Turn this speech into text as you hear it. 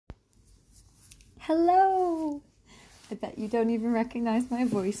Hello! I bet you don't even recognize my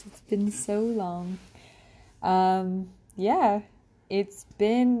voice. It's been so long. Yeah, it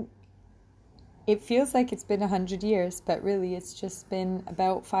feels like it's been 100 years, but really it's just been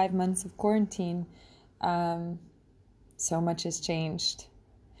about 5 months of quarantine. So much has changed.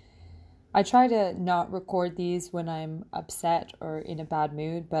 I try to not record these when I'm upset or in a bad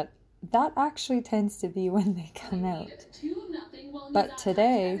mood, but that actually tends to be when they come out. But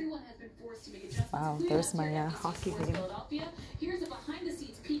today, wow, there's my hockey game.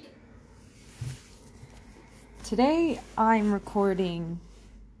 Today I'm recording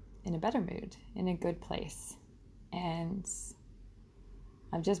in a better mood, in a good place. And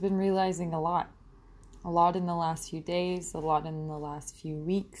I've just been realizing a lot in the last few days, a lot in the last few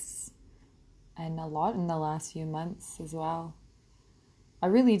weeks, and a lot in the last few months as well. I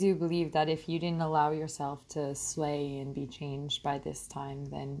really do believe that if you didn't allow yourself to sway and be changed by this time,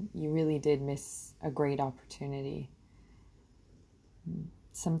 then you really did miss a great opportunity.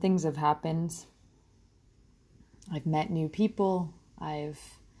 Some things have happened. I've met new people. I've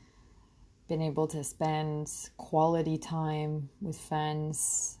been able to spend quality time with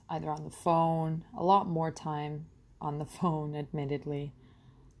friends, either on the phone, a lot more time on the phone, admittedly,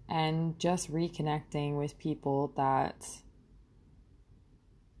 and just reconnecting with people that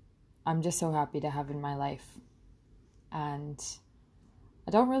I'm just so happy to have in my life. And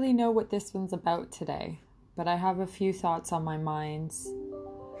I don't really know what this one's about today, but I have a few thoughts on my mind.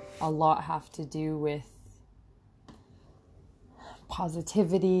 A lot have to do with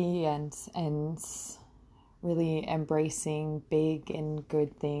positivity and really embracing big and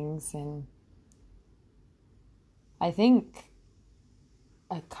good things. And I think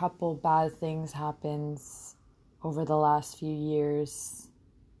a couple bad things happened over the last few years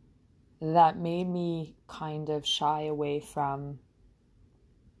that made me kind of shy away from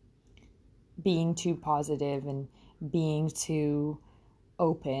being too positive and being too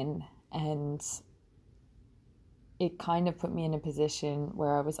open, and it kind of put me in a position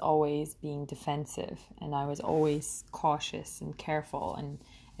where I was always being defensive and I was always cautious and careful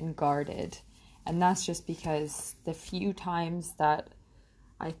and guarded. And that's just because the few times that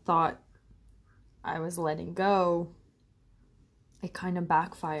I thought I was letting go, it kind of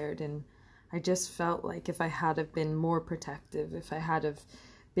backfired. And I just felt like if I had have been more protective, if I had have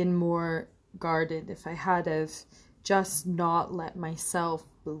been more guarded, if I had have just not let myself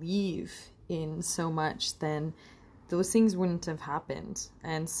believe in so much, then those things wouldn't have happened.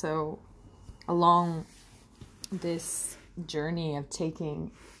 And so along this journey of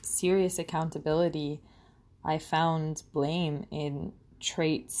taking serious accountability, I found blame in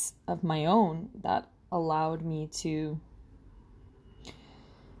traits of my own that allowed me to,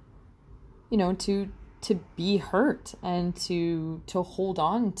 to be hurt and to hold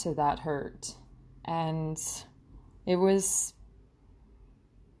on to that hurt. And it was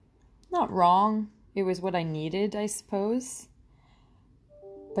not wrong. It was what I needed, I suppose.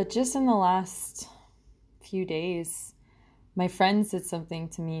 But just in the last few days, my friend said something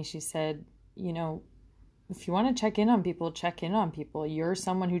to me. She said, if you want to check in on people, check in on people. You're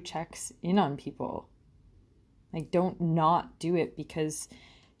someone who checks in on people. Like, don't not do it because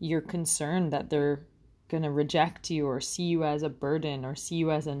you're concerned that they're going to reject you or see you as a burden or see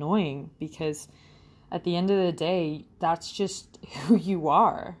you as annoying. Because at the end of the day, that's just who you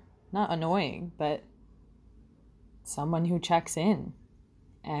are. Not annoying, but someone who checks in.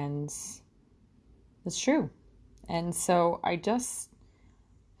 And it's true. And so I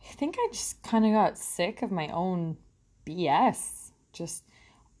think I just kind of got sick of my own BS. Just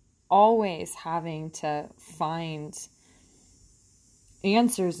always having to find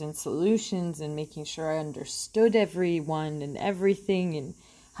answers and solutions and making sure I understood everyone and everything and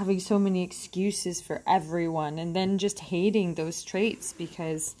having so many excuses for everyone, and then just hating those traits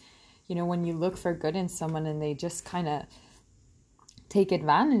because when you look for good in someone and they just kind of take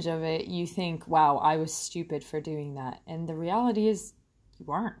advantage of it, you think, wow, I was stupid for doing that. And the reality is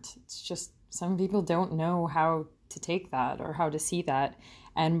you aren't. It's just some people don't know how to take that or how to see that.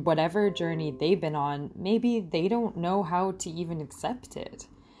 And whatever journey they've been on, maybe they don't know how to even accept it.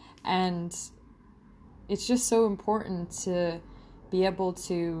 And it's just so important to be able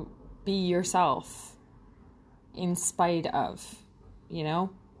to be yourself in spite of,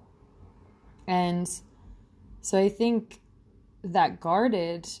 And so I think that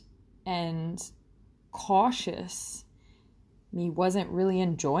guarded and cautious me wasn't really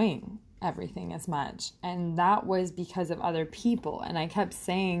enjoying everything as much. And that was because of other people. And I kept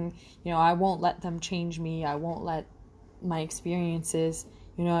saying, I won't let them change me. I won't let my experiences,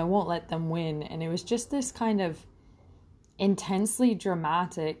 I won't let them win. And it was just this kind of intensely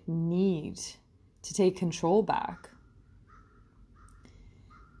dramatic need to take control back.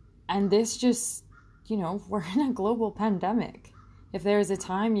 And this just, we're in a global pandemic. If there's a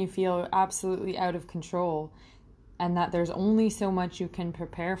time you feel absolutely out of control and that there's only so much you can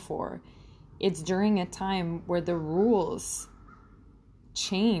prepare for, it's during a time where the rules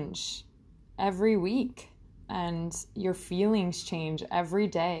change every week and your feelings change every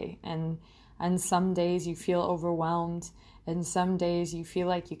day. And some days you feel overwhelmed, and some days you feel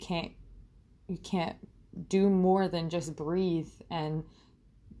like you can't do more than just breathe and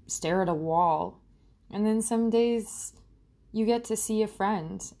stare at a wall. And then some days you get to see a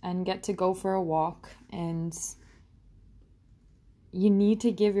friend and get to go for a walk, and you need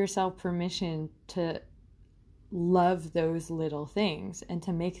to give yourself permission to love those little things and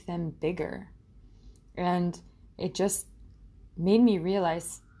to make them bigger. And it just made me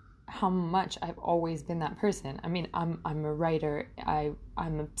realize how much I've always been that person. I mean, I'm a writer.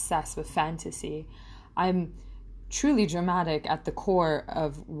 I'm obsessed with fantasy. I'm truly dramatic at the core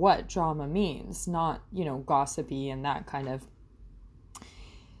of what drama means, not, gossipy and that kind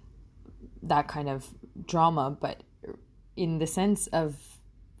of drama, but in the sense of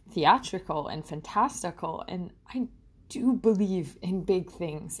theatrical and fantastical. And I do believe in big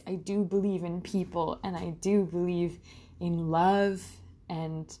things. I do believe in people, and I do believe in love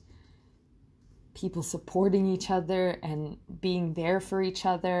and people supporting each other and being there for each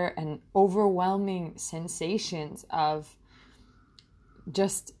other, and overwhelming sensations of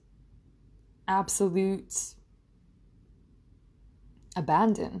just absolute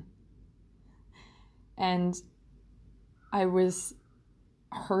abandon. And I was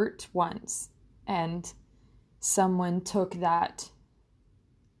hurt once, and someone took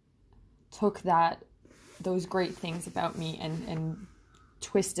those great things about me and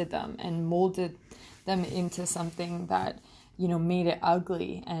twisted them and molded them into something that, made it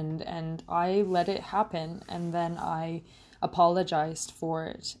ugly. And I let it happen, and then I apologized for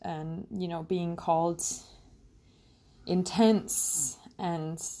it, and, being called intense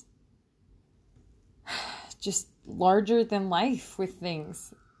and just larger than life with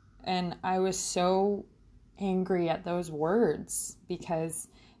things. And I was so angry at those words because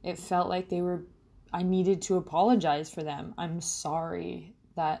it felt like I needed to apologize for them. I'm sorry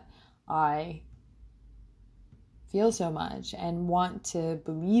that I feel so much and want to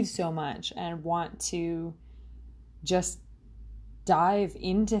believe so much and want to just dive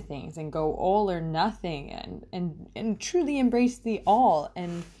into things and go all or nothing and truly embrace the all.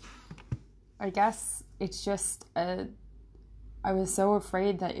 And I guess it's just I was so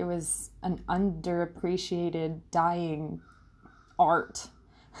afraid that it was an underappreciated, dying art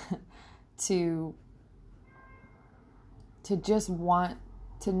to just want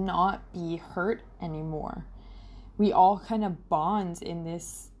to not be hurt anymore. We all kind of bond in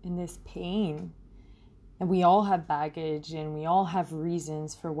this pain, and we all have baggage, and we all have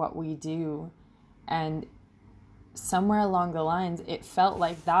reasons for what we do. And somewhere along the lines, it felt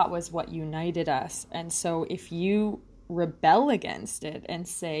like that was what united us. And so if you rebel against it and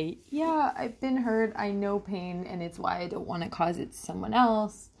say, yeah, I've been hurt, I know pain, and it's why I don't want to cause it to someone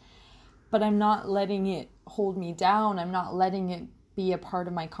else, but I'm not letting it hold me down, I'm not letting it be a part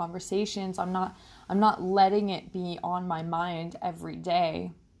of my conversations, I'm not letting it be on my mind every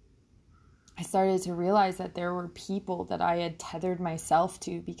day, I started to realize that there were people that I had tethered myself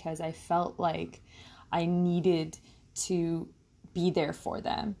to because I felt like I needed to be there for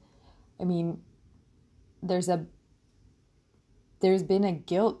them. I mean, there's been a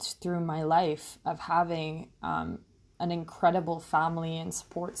guilt through my life of having an incredible family and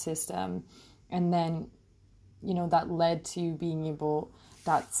support system, and then, that led to being able,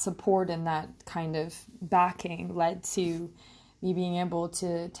 that support and that kind of backing led to me being able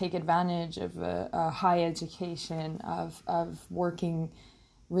to take advantage of a high education, of working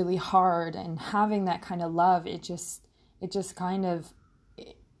really hard and having that kind of love. It just kind of,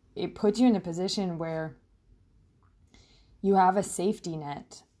 it puts you in a position where you have a safety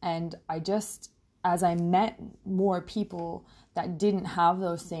net. And as I met more people that didn't have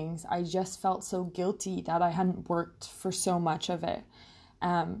those things, I just felt so guilty that I hadn't worked for so much of it.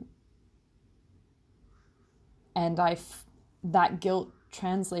 And that guilt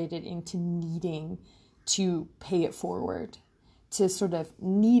translated into needing to pay it forward, to sort of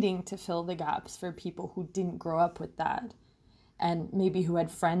needing to fill the gaps for people who didn't grow up with that, and maybe who had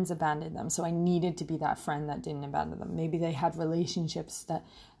friends abandon them. So I needed to be that friend that didn't abandon them. Maybe they had relationships that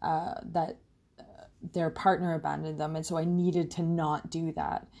their partner abandoned them, and so I needed to not do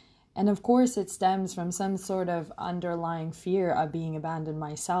that. And of course, it stems from some sort of underlying fear of being abandoned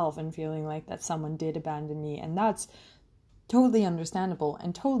myself and feeling like that someone did abandon me. And that's totally understandable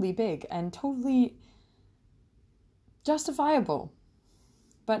and totally big and totally justifiable.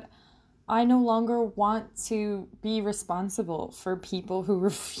 But I no longer want to be responsible for people who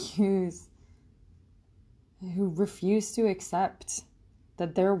refuse to accept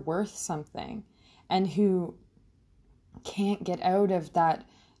that they're worth something and who can't get out of that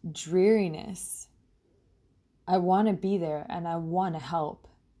dreariness. I want to be there and I want to help.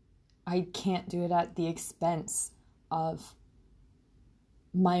 I can't do it at the expense of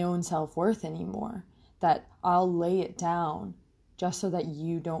my own self-worth anymore, that I'll lay it down just so that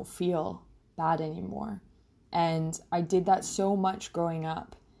you don't feel bad anymore. And I did that so much growing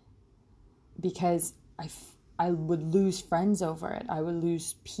up because I would lose friends over it. I would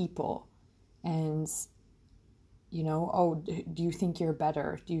lose people. And, oh, do you think you're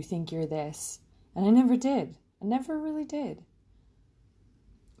better? Do you think you're this? And I never did. I never really did.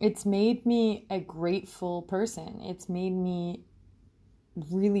 It's made me a grateful person. It's made me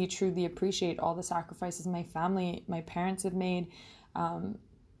really truly appreciate all the sacrifices my family, my parents have made, how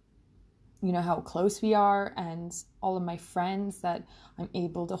close we are, and all of my friends that I'm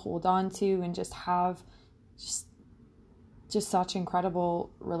able to hold on to and just have just such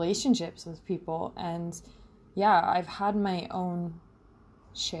incredible relationships with people. And yeah, I've had my own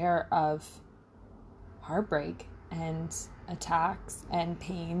share of heartbreak and attacks and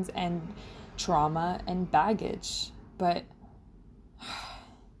pains and trauma and baggage, but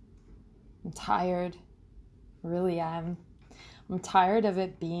I'm tired. Really am. I'm tired of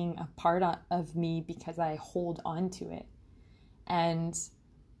it being a part of me because I hold on to it. And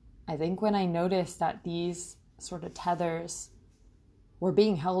I think when I noticed that these sort of tethers were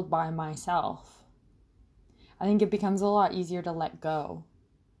being held by myself, I think it becomes a lot easier to let go.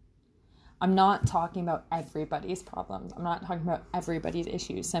 I'm not talking about everybody's problems. I'm not talking about everybody's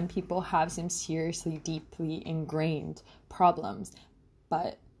issues. Some people have some seriously, deeply ingrained problems,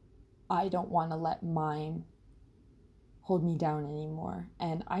 but I don't want to let mine hold me down anymore.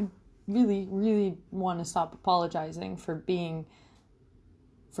 And I really, really want to stop apologizing for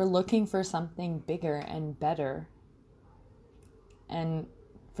looking for something bigger and better, and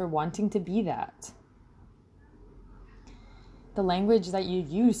for wanting to be that. The language that you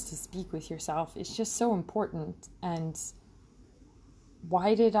use to speak with yourself is just so important. And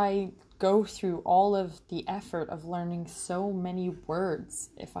why did I go through all of the effort of learning so many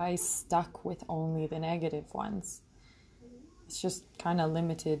words if I stuck with only the negative ones? It's just kind of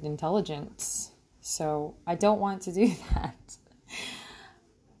limited intelligence. So I don't want to do that.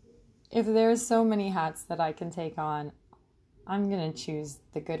 If there's so many hats that I can take on, I'm going to choose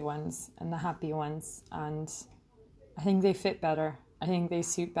the good ones and the happy ones. And I think they fit better. I think they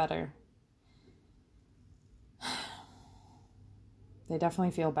suit better. They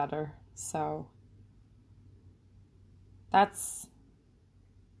definitely feel better. So this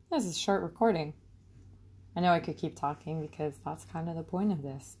is a short recording. I know I could keep talking because that's kind of the point of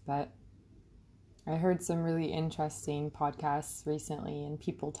this, but I heard some really interesting podcasts recently and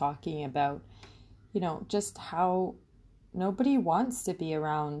people talking about, just how nobody wants to be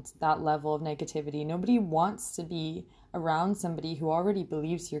around that level of negativity. Nobody wants to be around somebody who already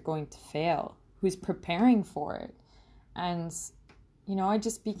believes you're going to fail, who's preparing for it. And, I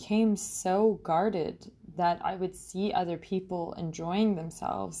just became so guarded that I would see other people enjoying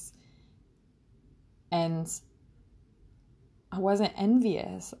themselves, and I wasn't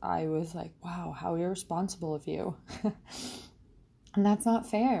envious. I was like, wow, how irresponsible of you. And that's not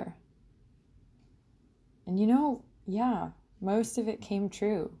fair. And yeah, most of it came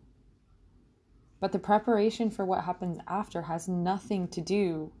true. But the preparation for what happens after has nothing to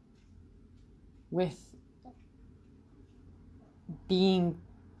do with being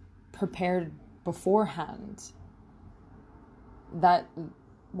prepared beforehand. That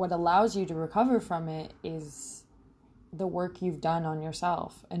what allows you to recover from it is the work you've done on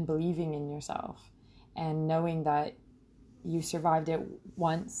yourself and believing in yourself and knowing that you survived it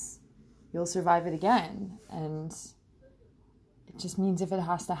once, you'll survive it again. And it just means if it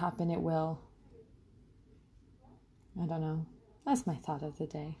has to happen, it will. I don't know. That's my thought of the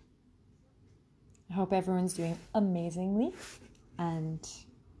day. I hope everyone's doing amazingly. And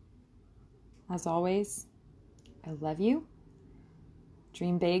as always, I love you.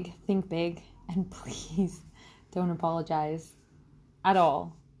 Dream big, think big, and please don't apologize at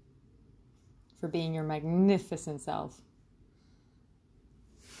all for being your magnificent self.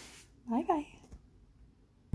 Bye-bye.